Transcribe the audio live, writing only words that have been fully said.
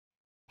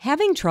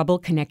Having trouble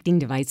connecting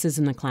devices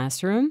in the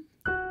classroom?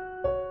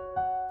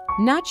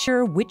 Not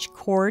sure which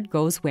cord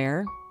goes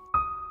where?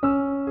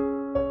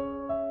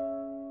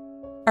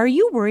 Are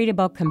you worried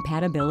about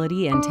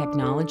compatibility and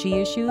technology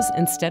issues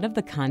instead of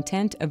the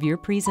content of your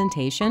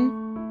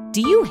presentation? Do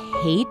you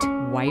hate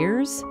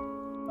wires?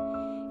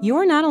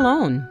 You're not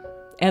alone.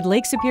 At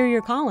Lake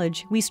Superior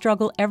College, we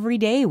struggle every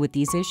day with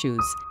these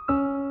issues.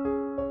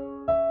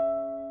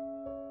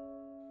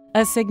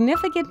 A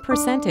significant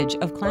percentage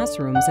of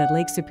classrooms at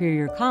Lake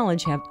Superior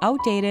College have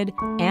outdated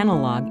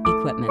analog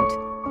equipment.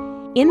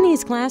 In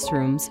these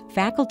classrooms,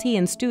 faculty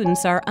and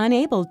students are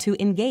unable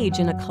to engage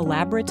in a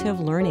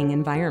collaborative learning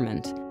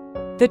environment.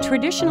 The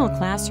traditional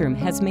classroom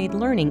has made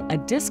learning a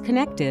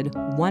disconnected,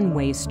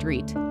 one-way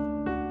street.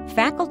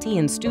 Faculty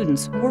and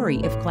students worry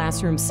if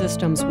classroom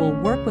systems will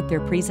work with their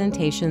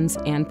presentations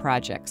and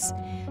projects.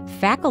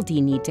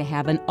 Faculty need to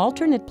have an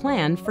alternate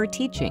plan for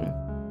teaching.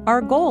 Our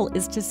goal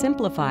is to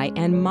simplify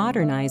and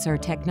modernize our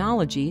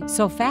technology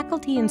so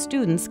faculty and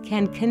students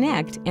can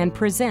connect and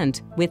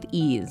present with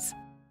ease.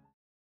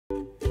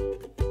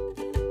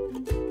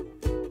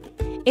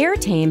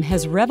 Airtame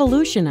has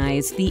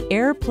revolutionized the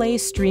AirPlay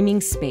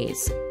streaming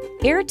space.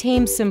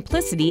 Airtame's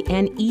simplicity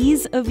and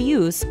ease of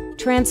use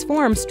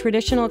transforms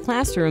traditional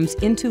classrooms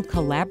into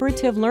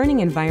collaborative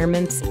learning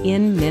environments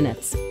in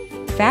minutes.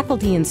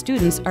 Faculty and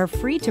students are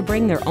free to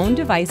bring their own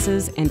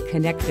devices and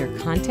connect their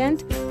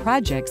content,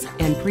 projects,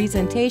 and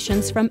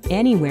presentations from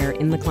anywhere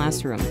in the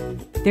classroom.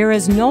 There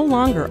is no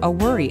longer a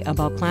worry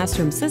about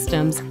classroom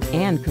systems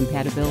and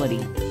compatibility.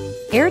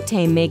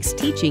 Airtame makes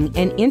teaching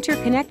an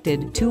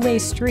interconnected, two-way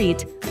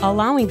street,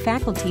 allowing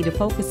faculty to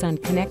focus on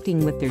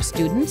connecting with their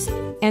students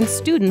and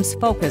students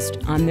focused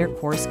on their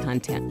course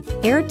content.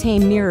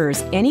 Airtame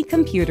mirrors any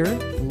computer,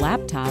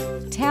 laptop,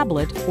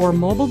 tablet, or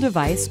mobile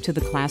device to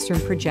the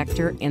classroom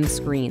projector and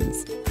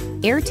screens.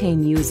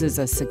 Airtame uses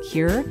a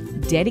secure,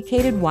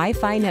 dedicated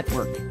Wi-Fi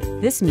network.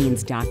 This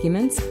means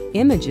documents,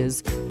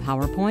 images,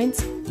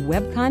 PowerPoints,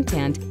 web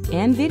content,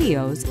 and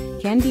videos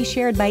can be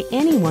shared by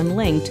anyone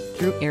linked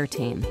through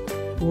Airtame.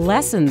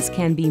 Lessons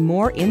can be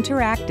more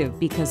interactive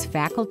because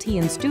faculty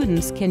and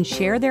students can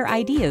share their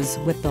ideas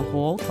with the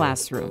whole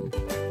classroom.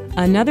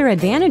 Another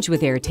advantage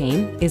with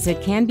Airtame is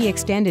it can be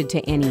extended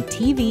to any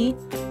TV,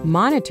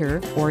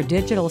 monitor, or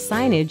digital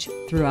signage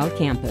throughout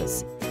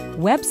campus.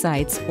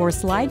 Websites or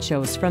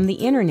slideshows from the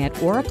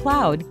internet or a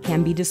cloud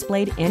can be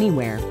displayed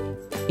anywhere.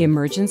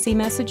 Emergency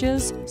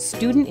messages,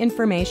 student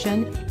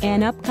information,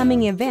 and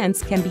upcoming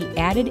events can be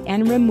added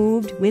and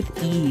removed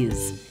with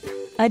ease.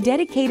 A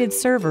dedicated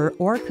server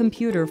or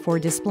computer for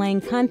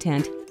displaying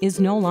content is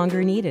no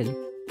longer needed,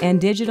 and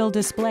digital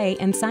display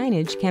and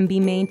signage can be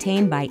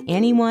maintained by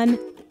anyone,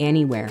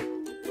 anywhere.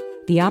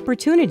 The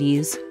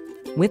opportunities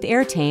with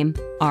Airtame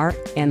are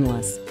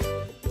endless.